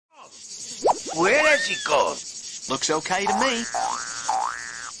Where has he gone? Looks okay to me.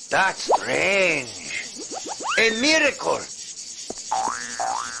 That's strange. A miracle.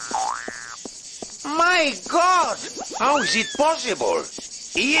 My God! How is it possible?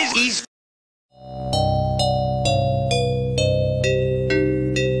 He's...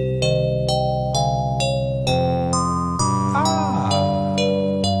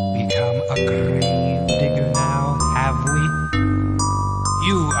 Become a grave digger now, have we?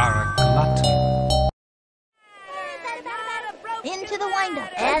 You are a glutton. Into the wind-up.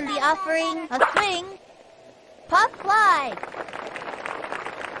 And the offering, a swing. Puff fly.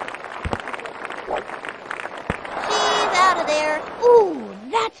 She's out of there. Ooh,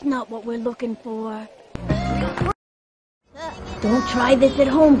 that's not what we're looking for. Don't try this at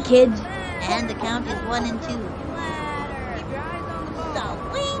home, kids. And the count is 1 and 2.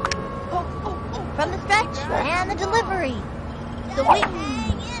 Swing. From the stretch. And the delivery. Swing.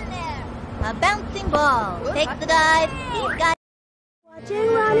 A bouncing ball. Takes the dive. He's got...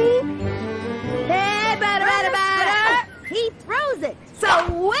 Watching, Ronnie? Hey, batter, batter, batter! He throws it.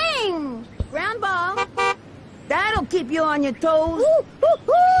 Swing! Ground ball. That'll keep you on your toes. Woo, woo,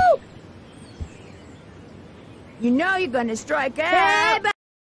 woo. You know you're gonna strike out.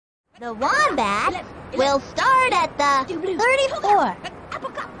 The wombat will start at the 34.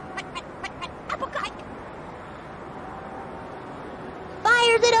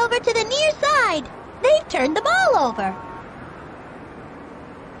 Fires it over to the near side. They've turned the ball over.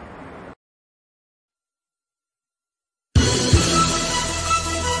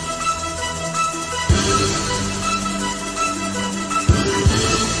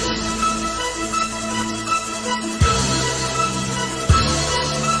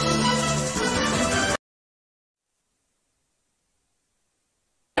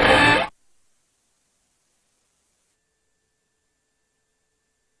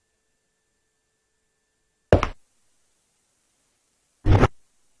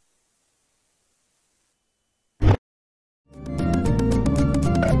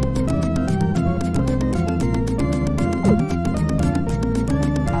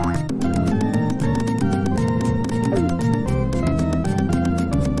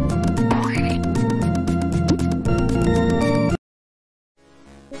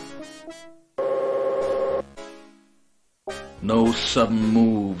 No sudden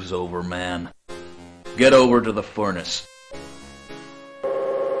moves, Overman. Get over to the furnace.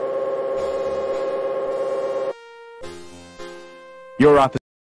 You're up.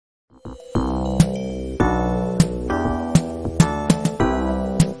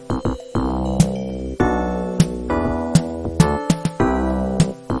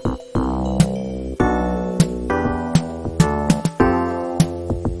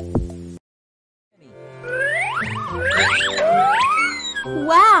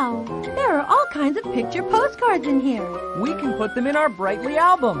 Wow, there are all kinds of picture postcards in here. We can put them in our Brightly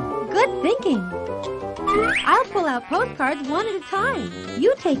album. Good thinking. I'll pull out postcards one at a time.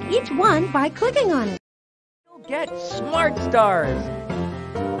 You take each one by clicking on it. You'll get smart stars.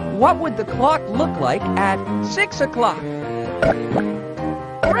 What would the clock look like at 6 o'clock?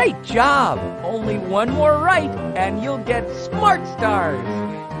 Great job! Only one more right and you'll get smart stars.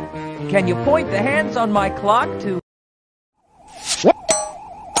 Can you point the hands on my clock to...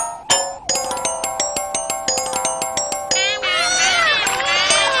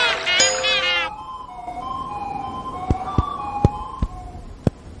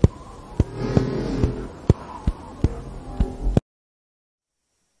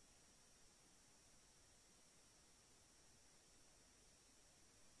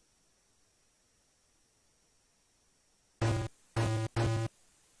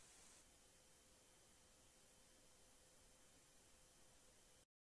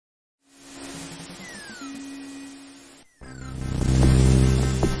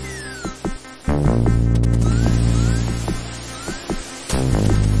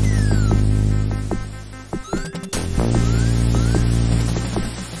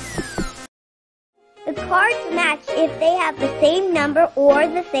 The cards match if they have the same number or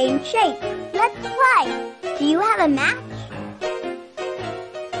the same shape. Let's play. Do you have a match?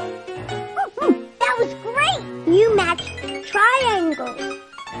 That was great! You matched triangles.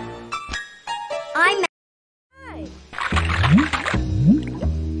 I matched...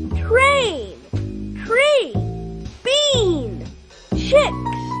 Train, tree, bean, chicks.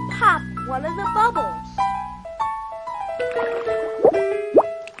 Pop one of the bubbles.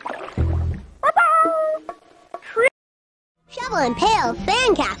 Shovel and Pail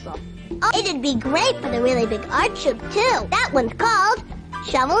Sandcastle. Oh, it'd be great for the really big art shoot, too. That one's called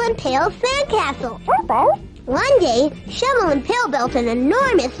Shovel and Pail Sandcastle. One day, Shovel and Pill built an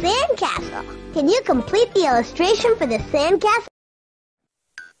enormous sandcastle. Can you complete the illustration for the sandcastle?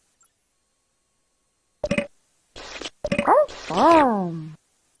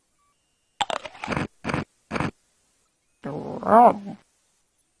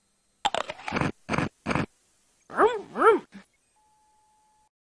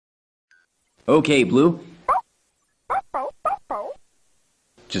 Okay, Blue.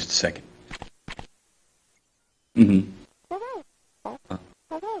 Just a second.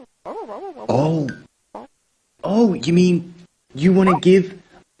 Oh, you mean you want to give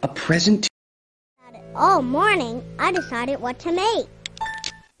a present to... All morning, I decided what to make.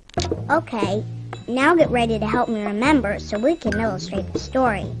 Okay, now get ready to help me remember so we can illustrate the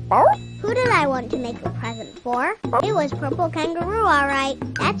story. Who did I want to make a present for? It was Purple Kangaroo, all right.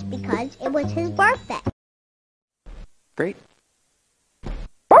 That's because it was his birthday. Great.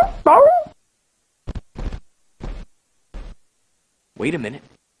 Wait a minute.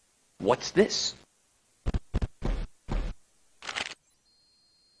 What's this?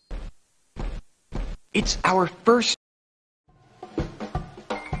 It's our first...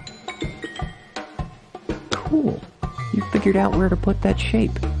 Cool. You figured out where to put that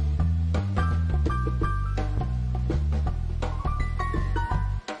shape.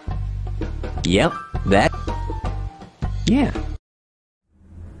 Yep, that... Yeah.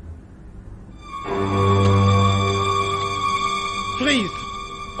 Please,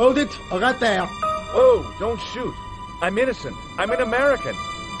 hold it right there. Oh, don't shoot. I'm innocent. I'm an American.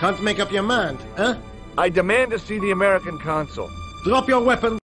 Can't make up your mind, huh? I demand to see the American consul. Drop your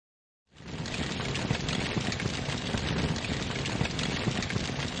weapon.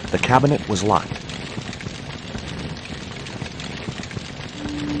 The cabinet was locked.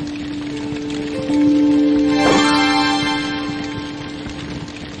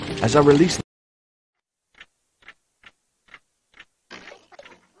 As I released...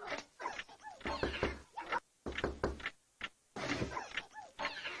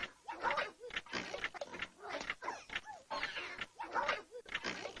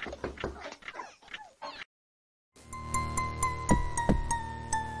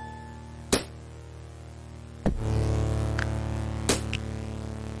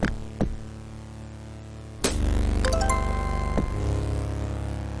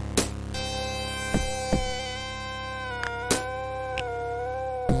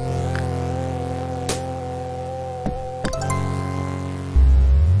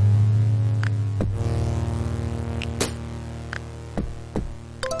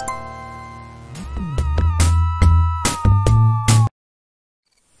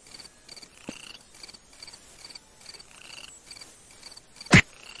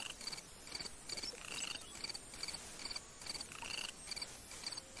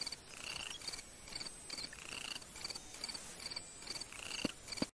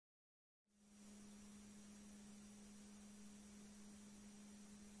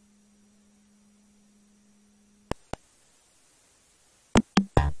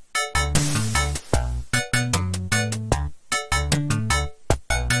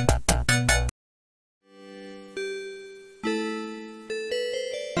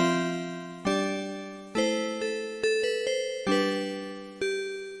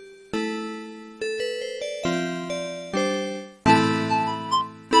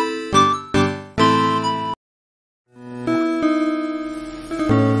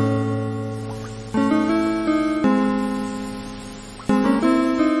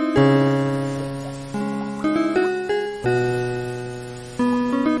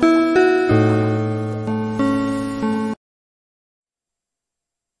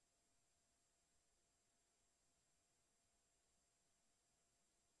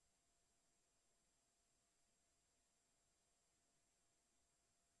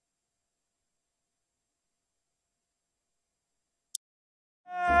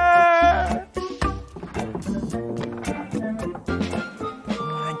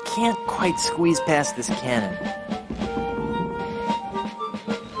 I can't quite squeeze past this cannon.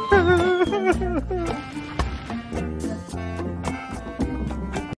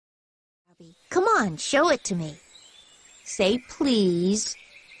 Come on, show it to me. Say please.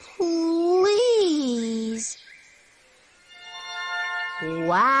 Please.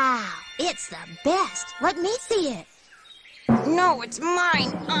 Wow, it's the best. Let me see it. No, it's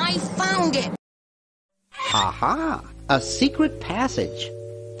mine. I found it. Aha! A secret passage.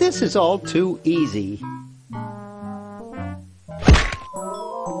 This is all too easy.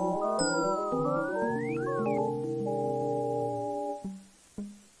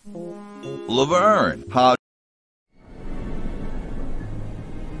 Laverne, how...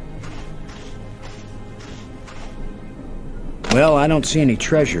 Well, I don't see any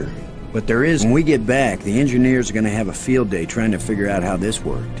treasure, but there is. When we get back, the engineers are going to have a field day trying to figure out how this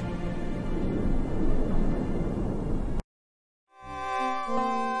worked.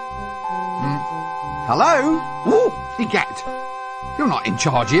 Hello? Ooh, Egat. You're not in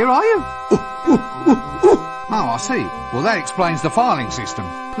charge here, are you? Oh, I see. Well, that explains the filing system.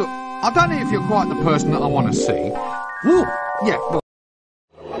 Look, I don't know if you're quite the person that I want to see. Woo! Yeah, well...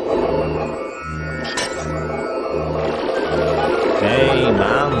 Hey,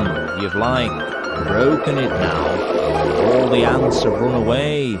 man, you've, like, broken it now. All the ants have run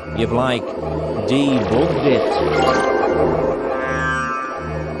away. You've, like, debugged it.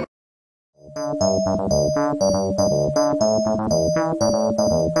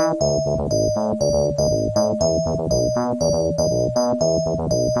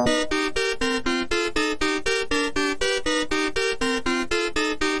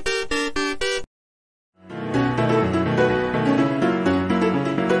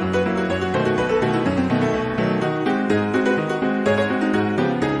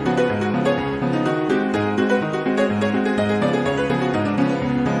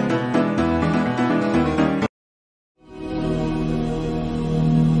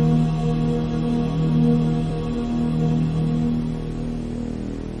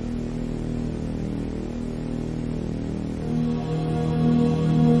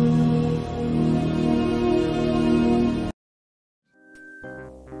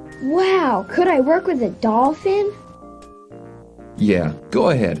 Wow, could I work with a dolphin? Yeah, go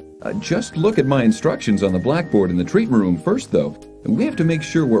ahead. Just look at my instructions on the blackboard in the treatment room first, though. We have to make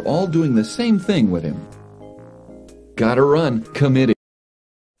sure we're all doing the same thing with him. Gotta run. Committee.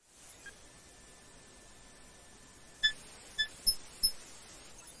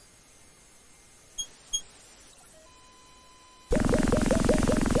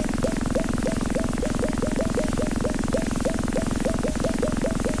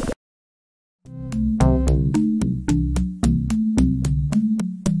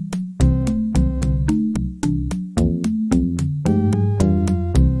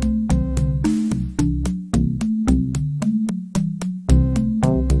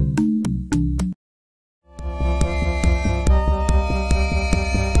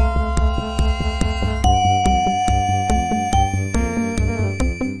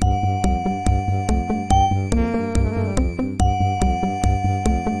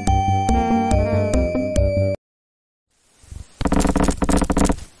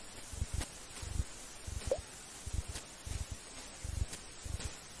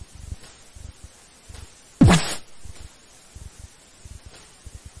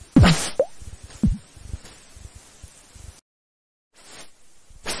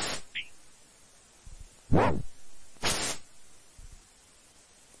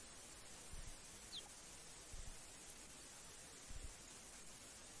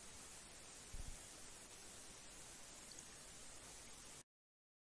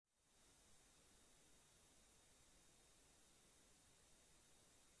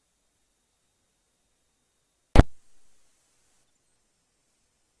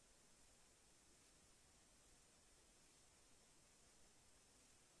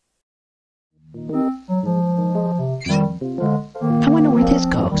 I wonder where this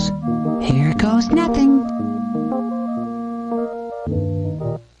goes. Here goes nothing.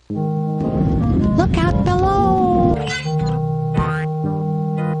 Look out below.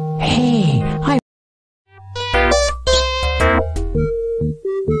 Hey,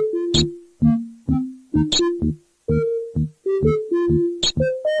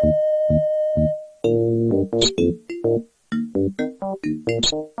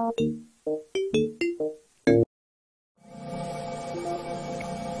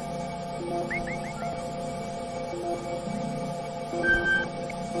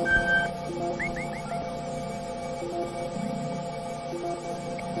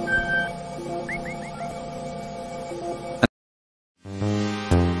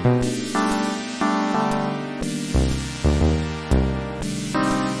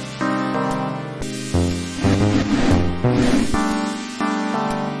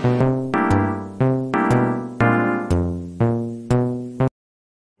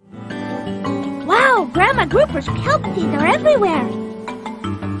 Wow, Grandma Grouper's kelp seeds are everywhere.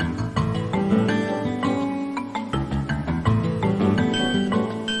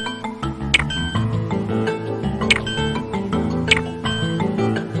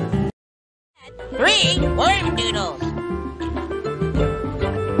 Three worm doodles.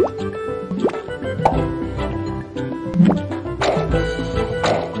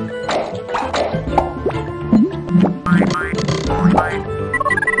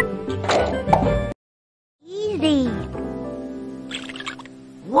 Easy.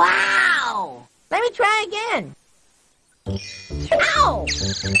 Wow! Let me try again. Ow!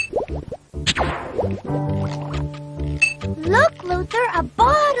 Look, Luther, a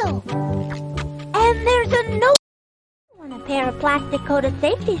bottle. And there's a note. When a pair of plastic-coated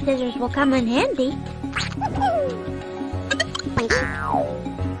safety scissors will come in handy.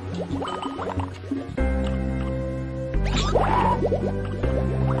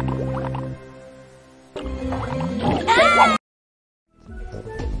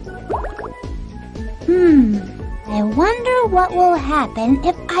 I wonder what will happen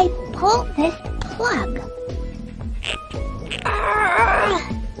if I pull this plug.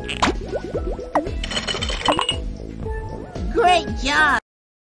 Great job!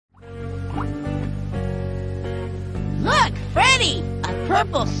 Look, Freddy! A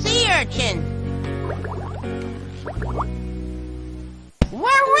purple sea urchin!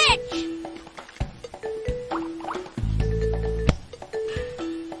 We're rich!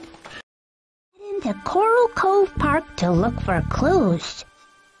 To Coral Cove Park to look for clues.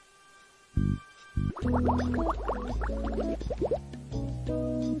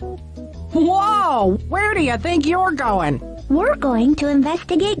 Whoa! Where do you think you're going? We're going to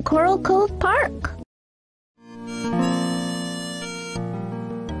investigate Coral Cove Park.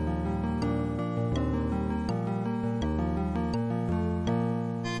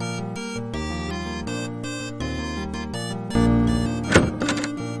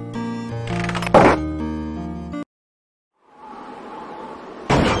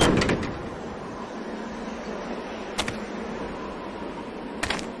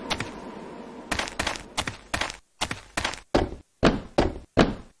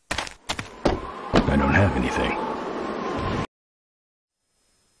 I don't have anything.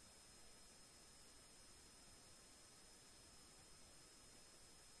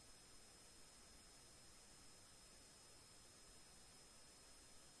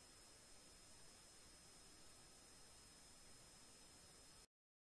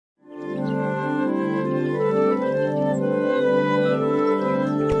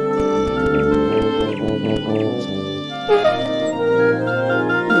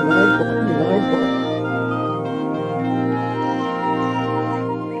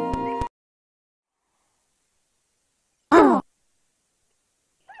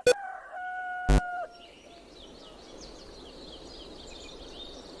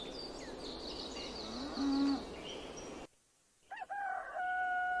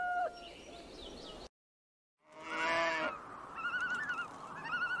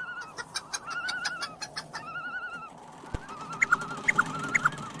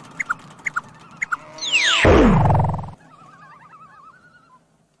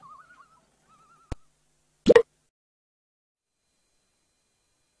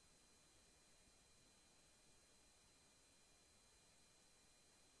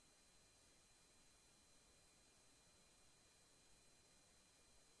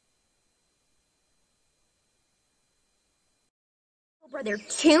 Brother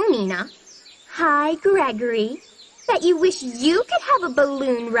too, Nina. Hi, Gregory. Bet you wish you could have a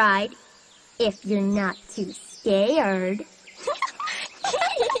balloon ride. If you're not too scared.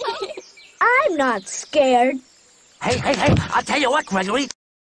 I'm not scared. Hey, I'll tell you what, Gregory.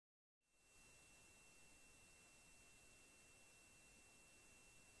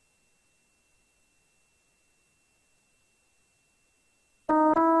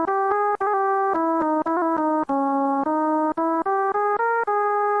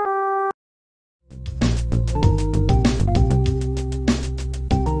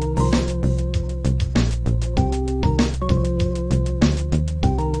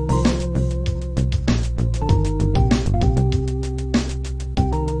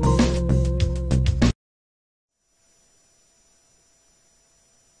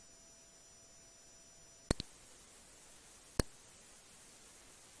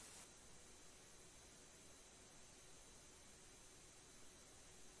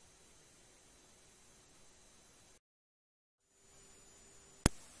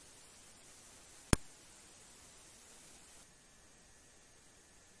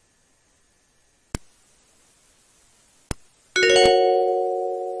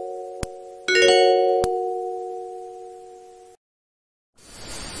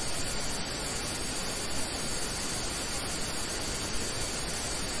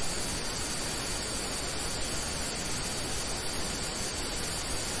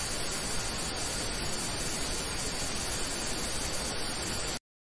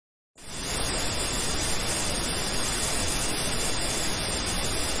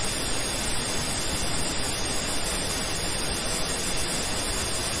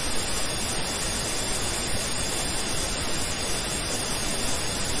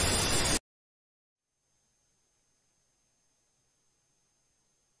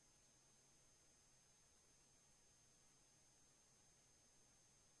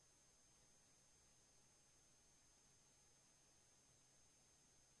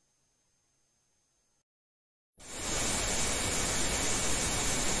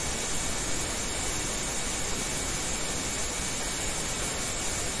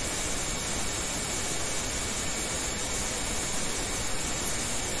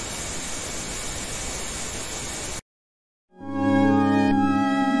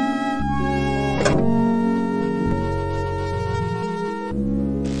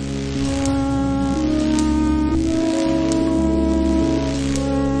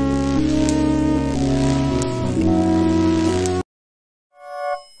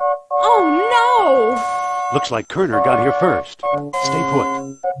 Looks like Kerner got here first. Stay put.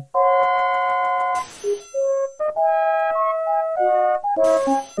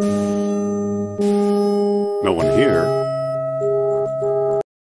 No one here.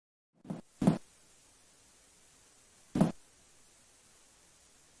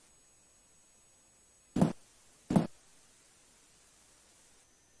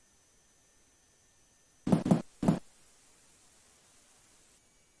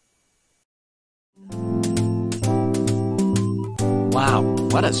 Wow,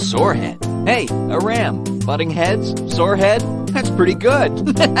 what a sore head. Hey, a ram. Butting heads, sore head? That's pretty good.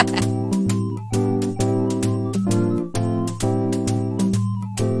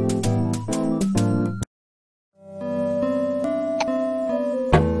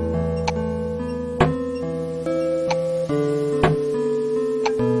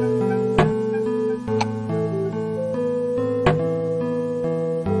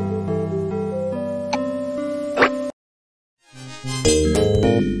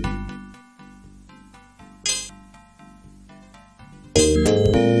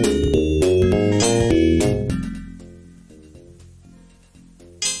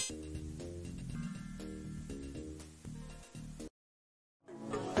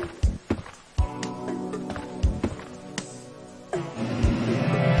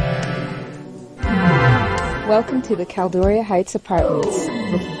 Welcome to the Caldoria Heights Apartments,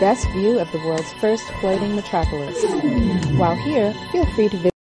 with the best view of the world's first floating metropolis. While here, feel free to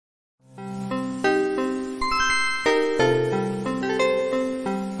visit.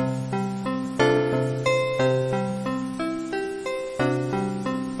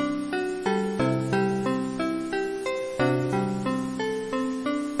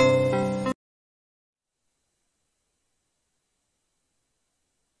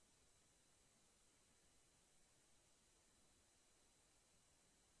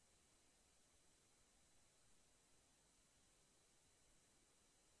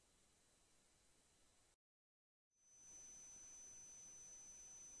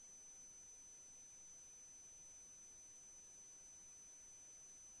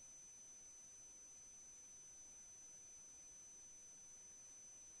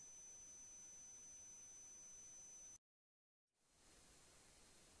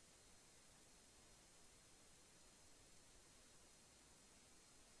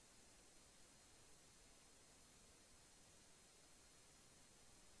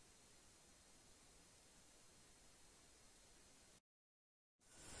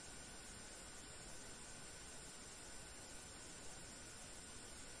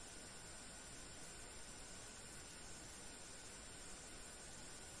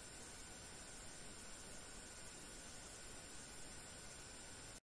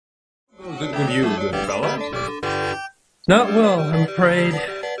 With you, good fellows? Not well, I'm afraid.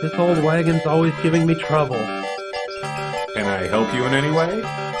 This old wagon's always giving me trouble. Can I help you in any way?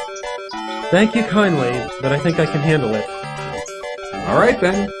 Thank you kindly, but I think I can handle it. All right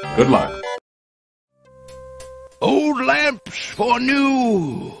then. Good luck. Old lamps for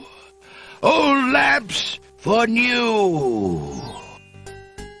new. Old lamps for new.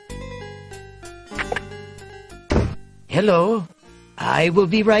 Hello. I will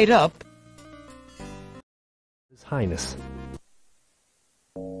be right up. His Highness.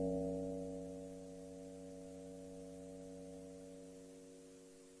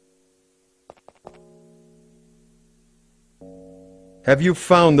 Have you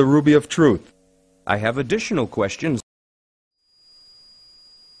found the Ruby of Truth? I have additional questions.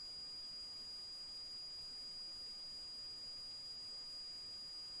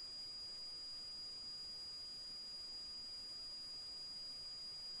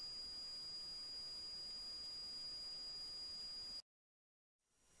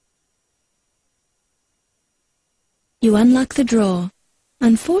 You unlock the drawer.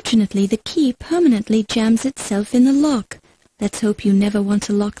 Unfortunately, the key permanently jams itself in the lock. Let's hope you never want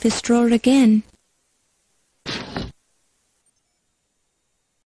to lock this drawer again.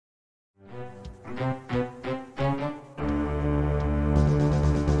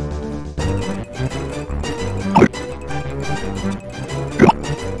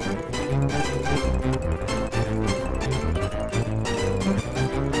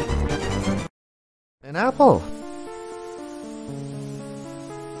 An apple.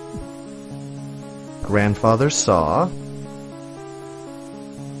 Grandfather saw.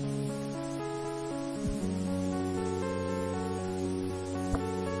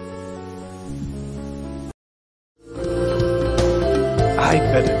 I'd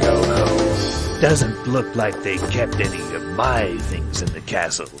better go home. Doesn't look like they kept any of my things in the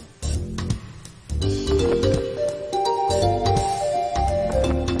castle.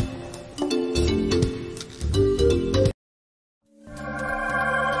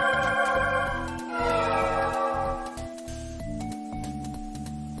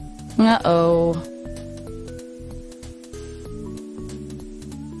 Uh-oh.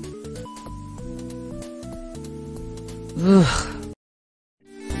 Ugh.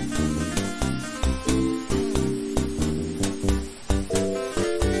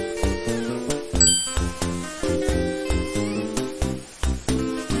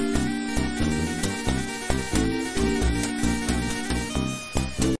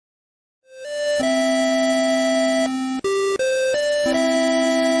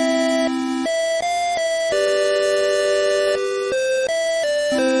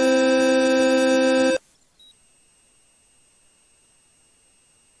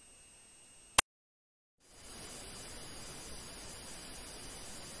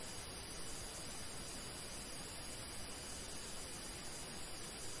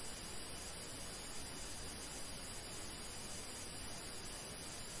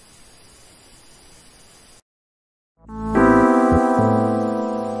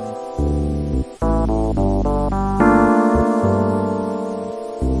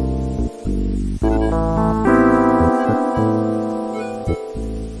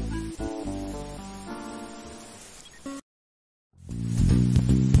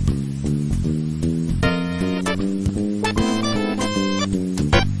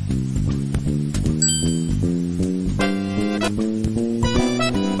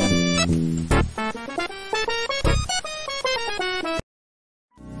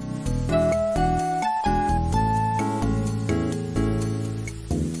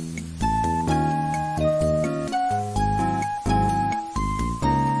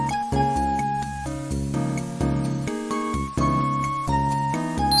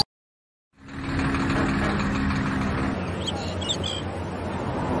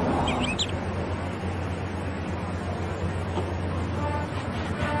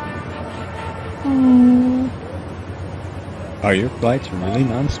 Are your flights really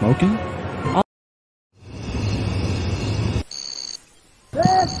non-smoking?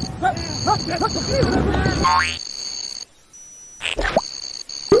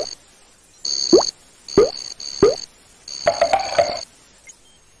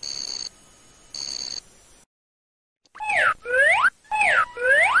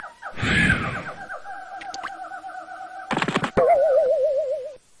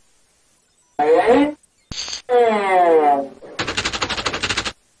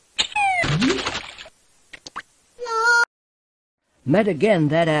 Met again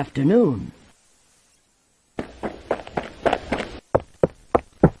that afternoon.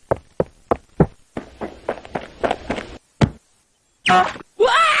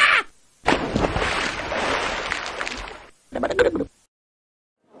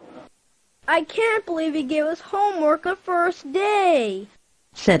 I can't believe he gave us homework the first day,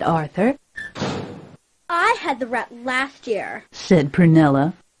 said Arthur. I had the rat last year, said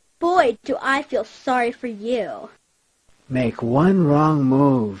Prunella. Boy, do I feel sorry for you. Make one wrong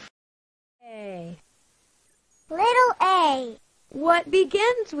move. A. Little A. What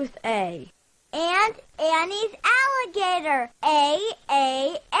begins with A? And Annie's alligator. A.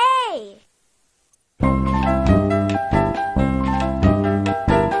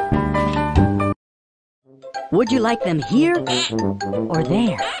 Would you like them here or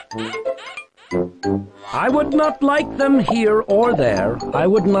there? I would not like them here or there. I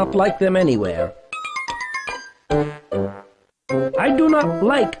would not like them anywhere. I do not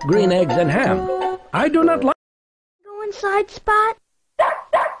like green eggs and ham. I do not like... Go inside, Spot.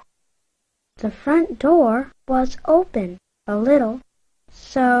 The front door was open a little,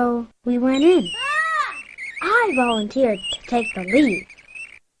 so we went in. I volunteered to take the lead.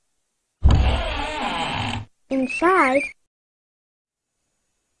 Inside,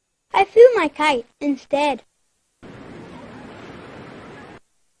 I flew my kite instead.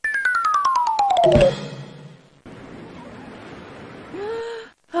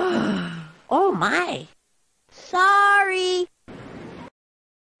 Oh, my. Sorry.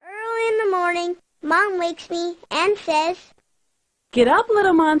 Early in the morning, Mom wakes me and says, "Get up,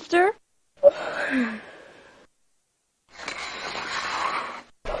 little monster."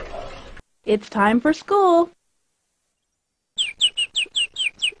 It's time for school.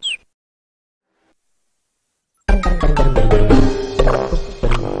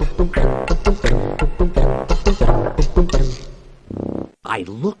 I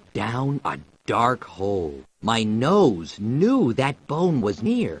looked down a dark hole. My nose knew that bone was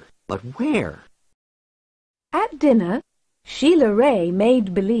near, but where? At dinner, Sheila Ray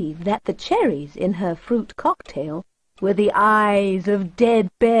made believe that the cherries in her fruit cocktail were the eyes of dead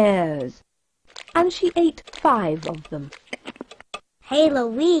bears, and she ate 5 of them. Hey,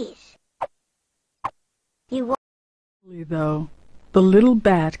 Louise. You want... Though, The little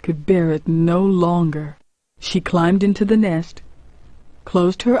bat could bear it no longer. She climbed into the nest,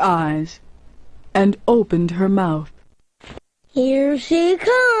 closed her eyes, and opened her mouth. Here she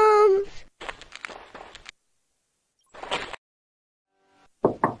comes.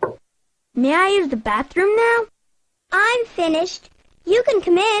 May I use the bathroom now? I'm finished. You can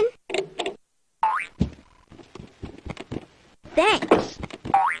come in. Thanks.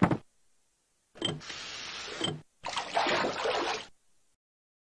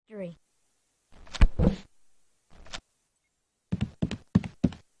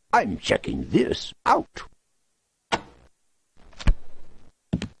 I'm checking this out.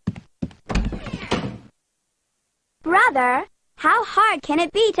 Brother, how hard can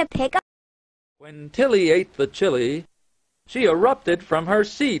it be to pick up? When Tilly ate the chili, she erupted from her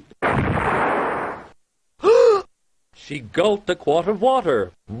seat. She gulped a quart of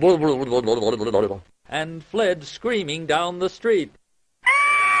water and fled screaming down the street.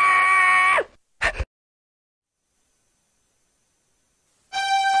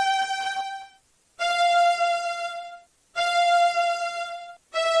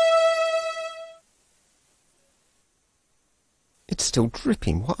 It's still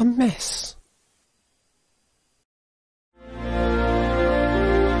dripping. What a mess.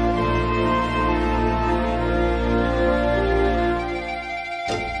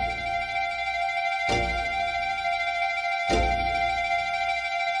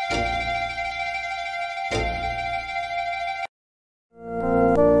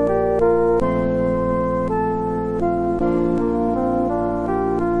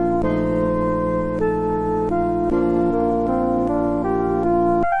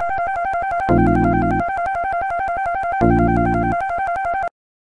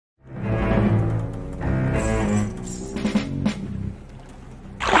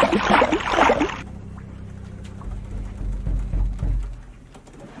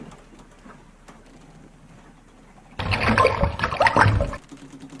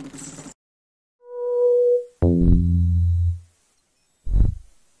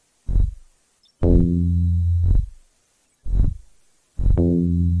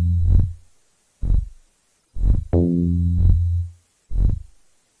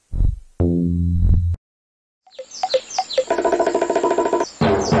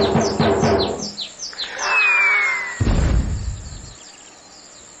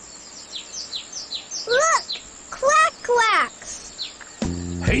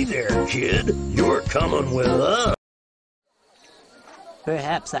 Hey there, kid. You're coming with us.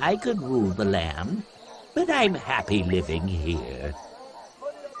 Perhaps I could rule the land, but I'm happy living here.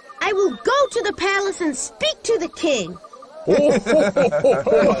 I will go to the palace and speak to the king.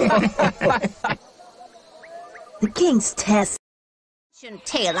 The king's test.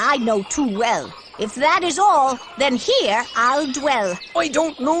 Tale I know too well. If that is all, then here I'll dwell. I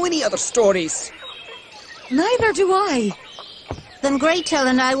don't know any other stories. Neither do I. Then Greytail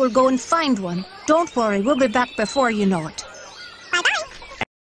and I will go and find one. Don't worry, we'll be back before you know it.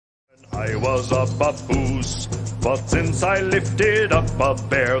 I was a papoose, but since I lifted up a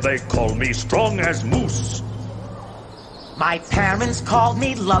bear, they call me strong as moose. My parents called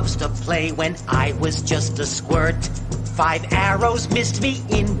me loves to play when I was just a squirt. 5 arrows missed me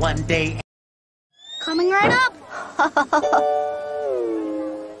in one day. Coming right up.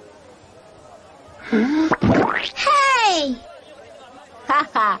 Hey!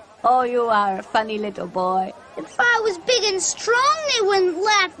 Haha! Oh, you are a funny little boy. If I was big and strong, they wouldn't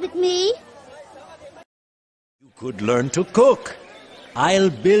laugh at me. You could learn to cook. I'll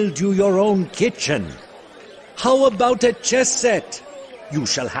build you your own kitchen. How about a chess set? You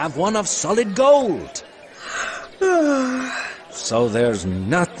shall have one of solid gold. So there's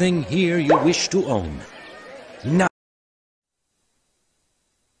nothing here you wish to own. Nothing.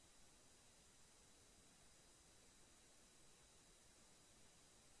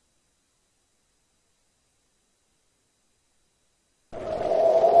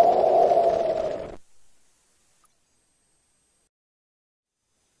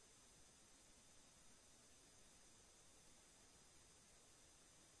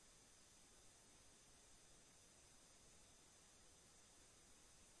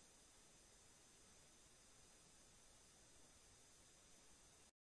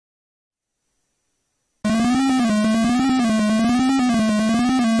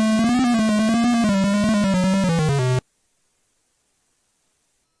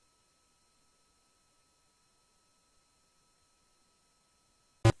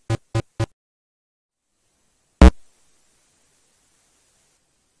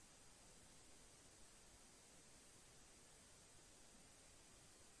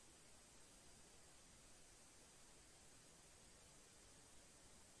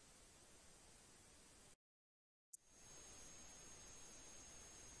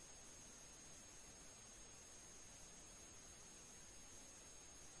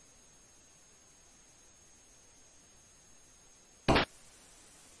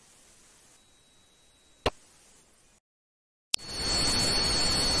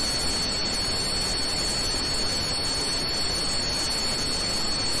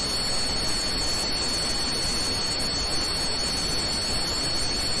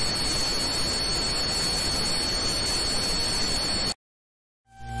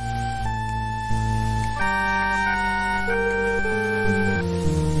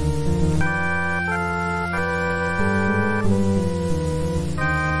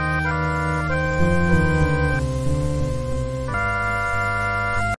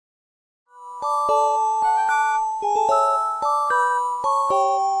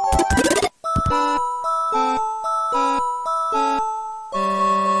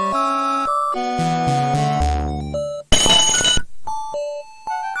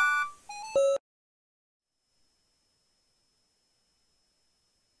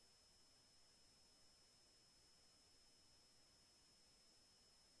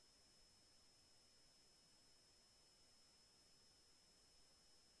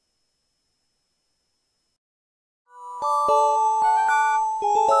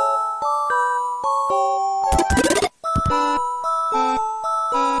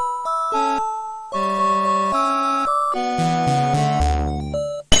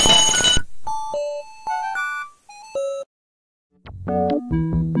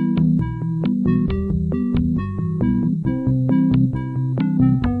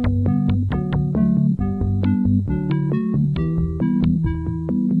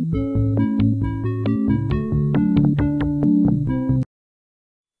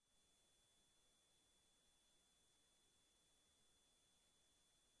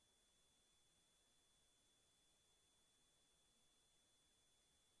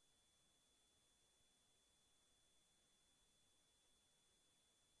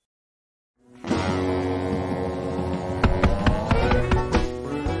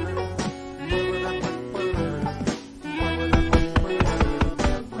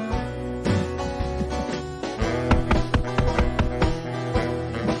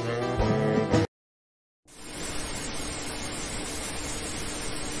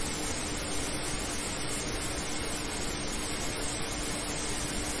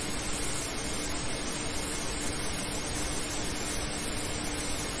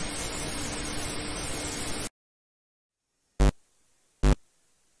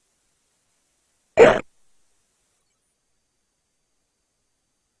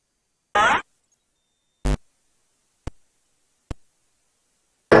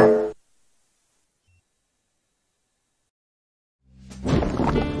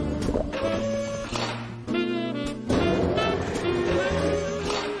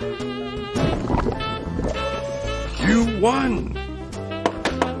 won!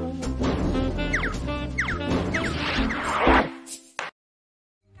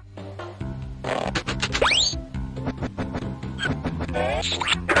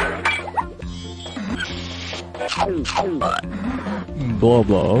 Blah,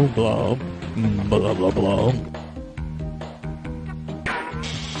 blah, blah. Blah, blah, blah.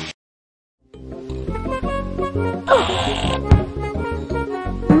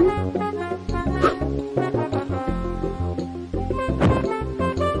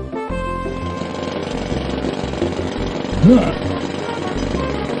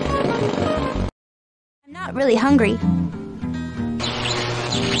 I'm not really hungry.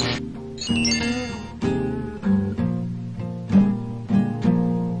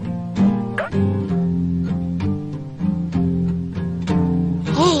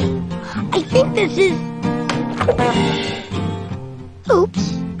 I think this is...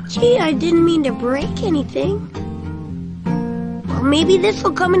 Oops. Gee, I didn't mean to break anything. Or maybe this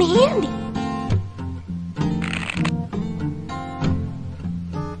will come in handy.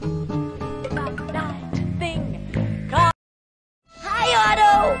 Hi,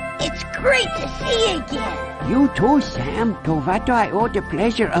 Otto! It's great to see you again. You too, Sam. To what do I owe the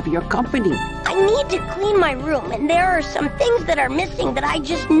pleasure of your company? I need to clean my room, and there are some things that are missing that I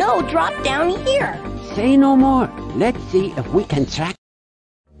just know drop down here. Say no more. Let's see if we can track...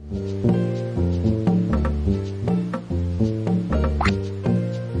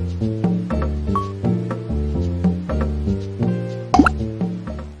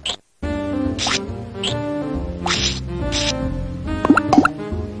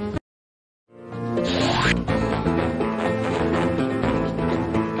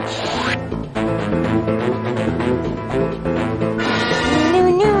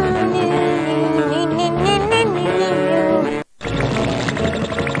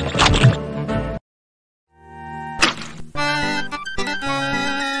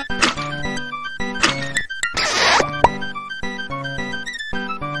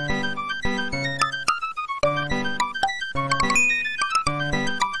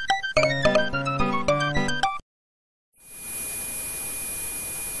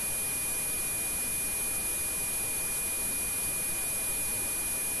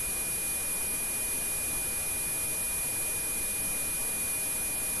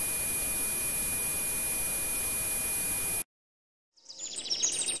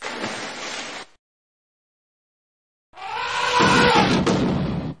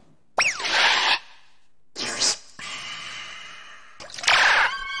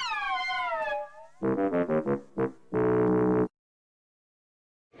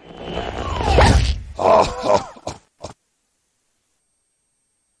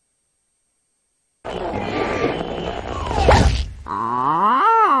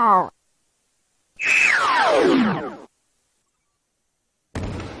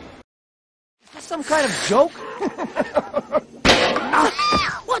 Some kind of joke?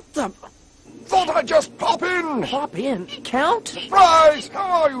 What the? Thought I'd just pop in! Pop in? Count? Surprise!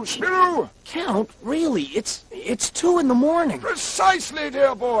 How are you, Smew? Count? Really? It's 2 in the morning. Precisely,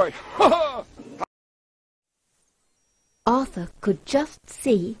 dear boy! Arthur could just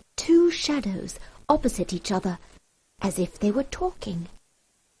see 2 shadows opposite each other, as if they were talking.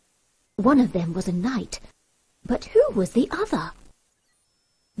 One of them was a knight, but who was the other?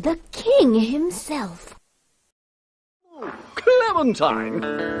 The king himself. Clementine!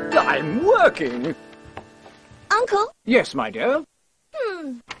 I'm working! Uncle? Yes, my dear?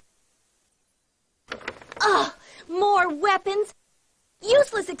 More weapons!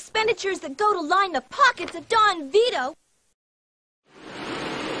 Useless expenditures that go to line the pockets of Don Vito!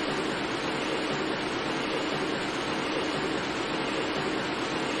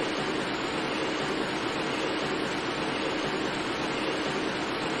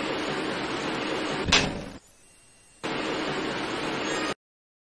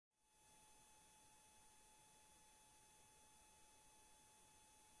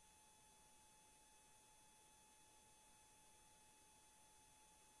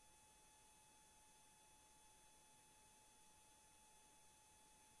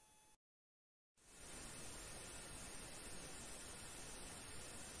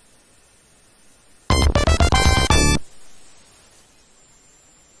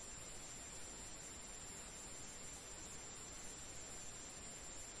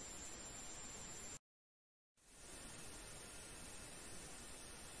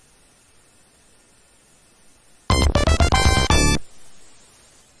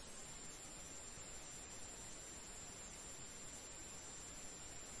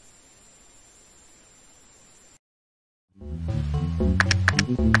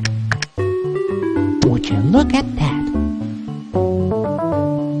 Would you look at that?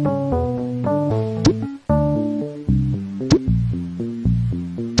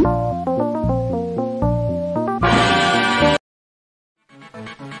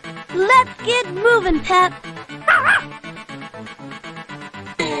 Pep.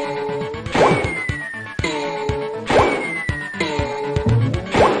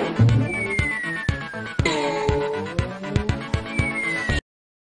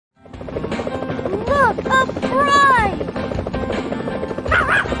 Look, a prize!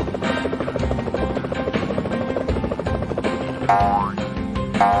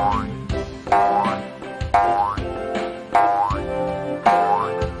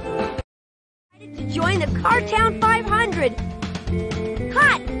 To join the Cartown 500.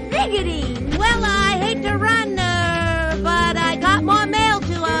 Hot diggity! Well, I hate to run, but I got more mail to,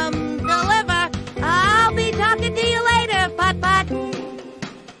 deliver. I'll be talking to you later, Putt-Putt.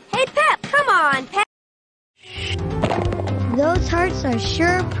 Hey, Pep, come on, Pep. Those hearts are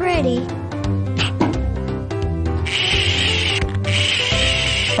sure pretty.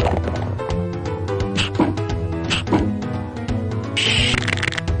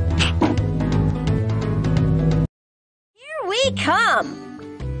 Here we come.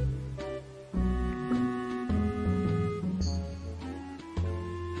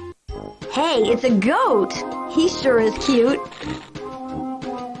 Hey, it's a goat. He sure is cute.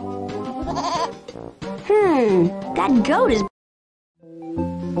 That goat is...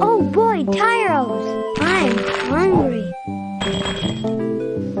 Oh boy, Tyros! I'm hungry.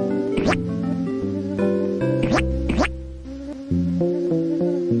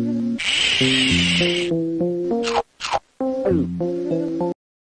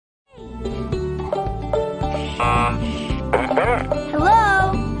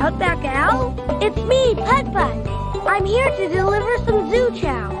 Hello? Outback Al? It's me, Putt-Putt. I'm here to deliver some zoo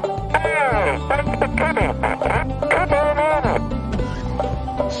chow.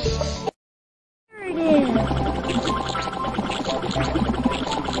 Here it is.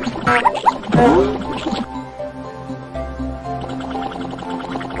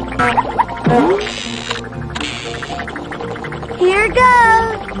 Here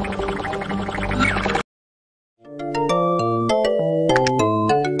goes.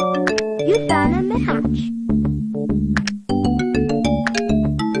 You found a match.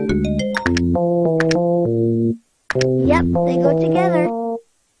 Yep, they go together.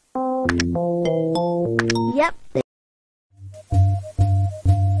 Yep.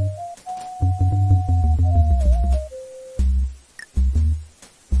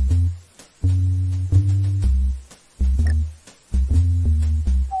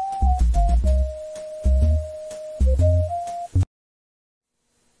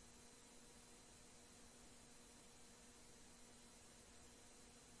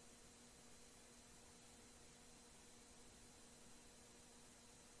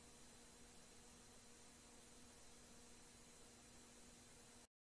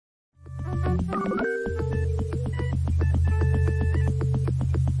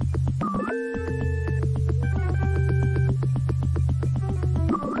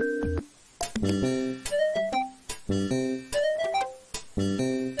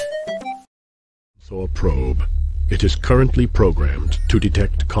 So a probe. It is currently programmed to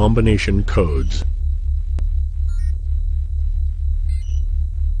detect combination codes.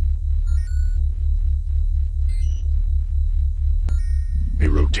 A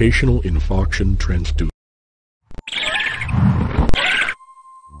rotational infarction transducer.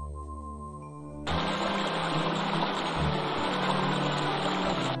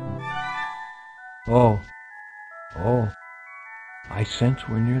 Oh. I sense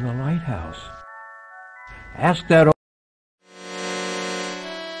we're near the lighthouse. Ask that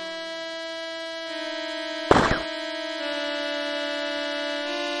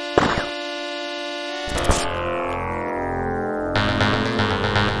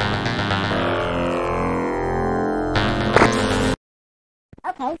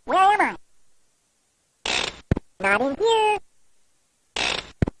Okay, where am I? Not in here.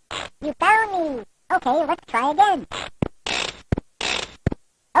 You found me. Okay, let's try again.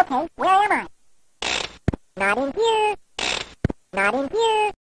 Okay, where am I? Not in here. Not in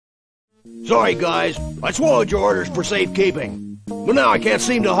here. Sorry, guys. I swallowed your orders for safekeeping. But now I can't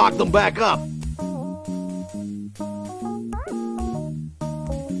seem to hawk them back up.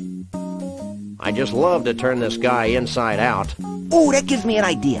 I just love to turn this guy inside out. Oh, that gives me an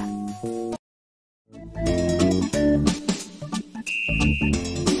idea.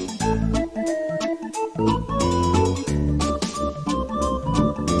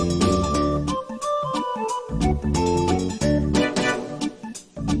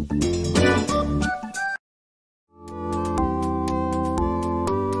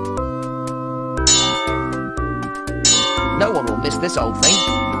 No one will miss this old thing.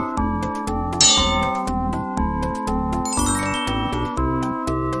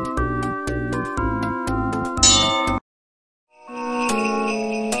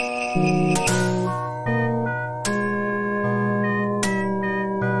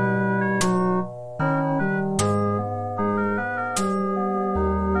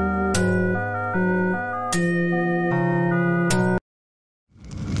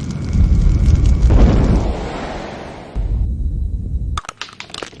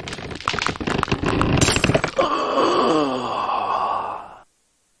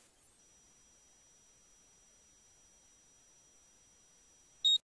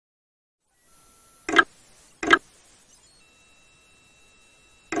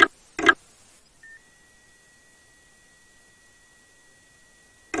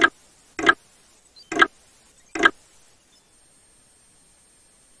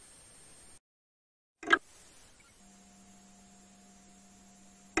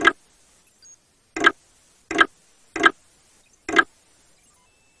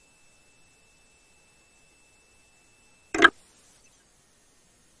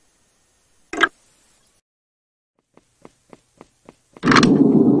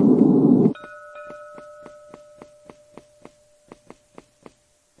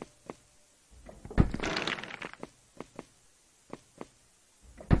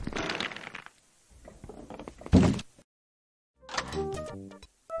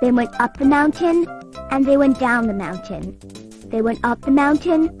 They went up the mountain, and they went down the mountain. They went up the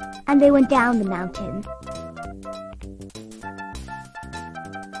mountain, and they went down the mountain.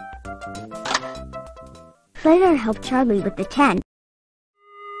 Slater helped Charlie with the tent.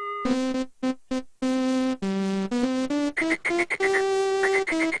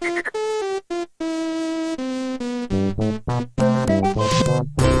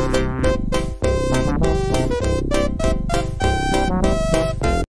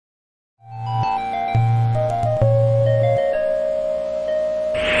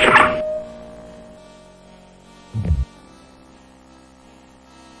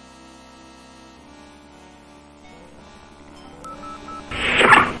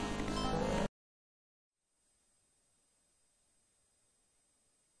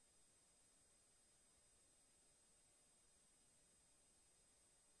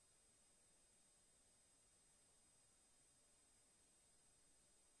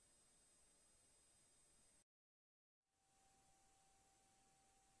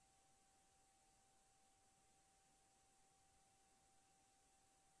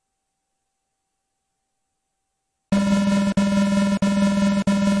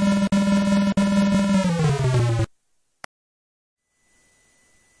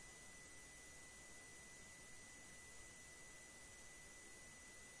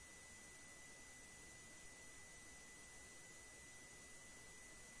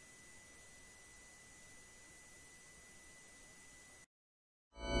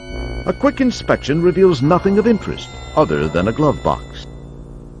 A quick inspection reveals nothing of interest other than a glove box.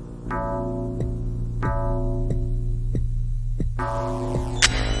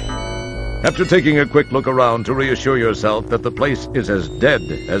 After taking a quick look around to reassure yourself that the place is as dead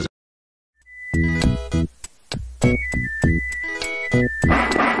as...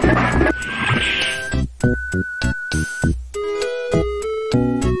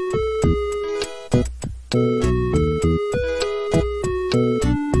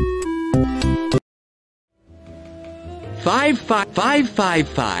 Five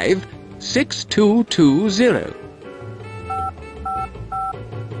 6220.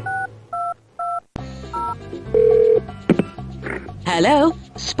 Hello,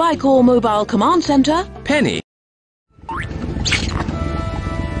 Spycore Mobile Command Center. Penny.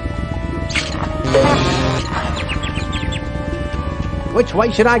 Which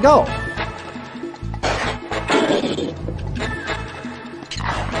way should I go?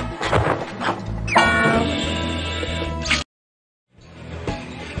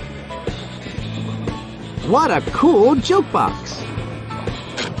 What a cool jukebox!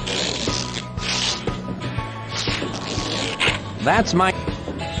 That's my...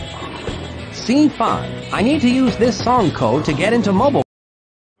 C5. I need to use this song code to get into mobile.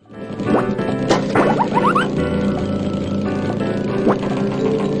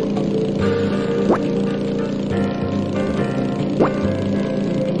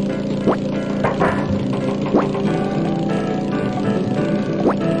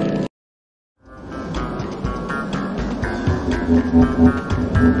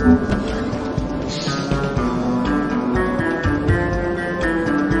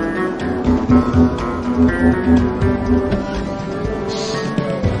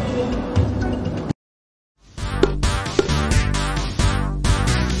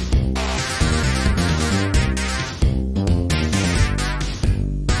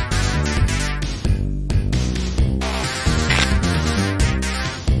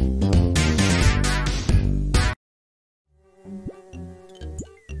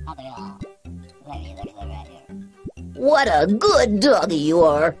 What a good doggy you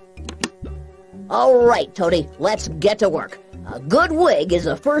are. All right, Tony, let's get to work. A good wig is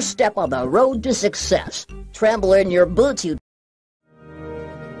the first step on the road to success. Tremble in your boots, you...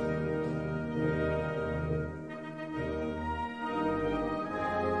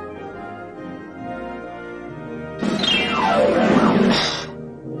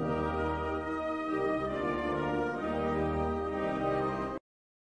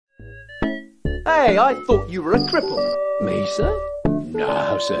 Hey, I thought you were a cripple. Me, sir?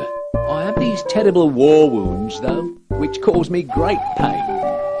 No, sir. I have these terrible war wounds, though, which cause me great pain.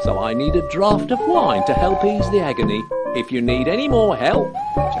 So I need a draught of wine to help ease the agony. If you need any more help,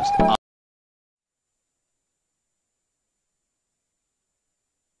 just ask.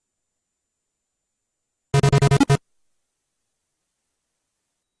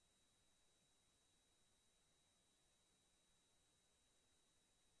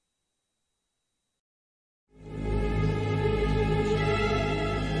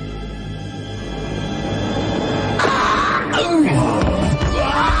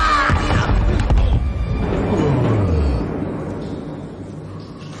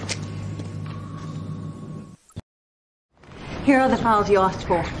 Here are the files you asked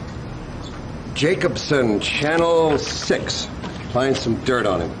for. Jacobson, Channel 6. Find some dirt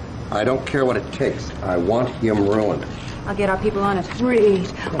on him. I don't care what it takes. I want him ruined. I'll get our people on it. Reed,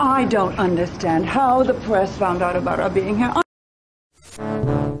 I don't understand how the press found out about our being here.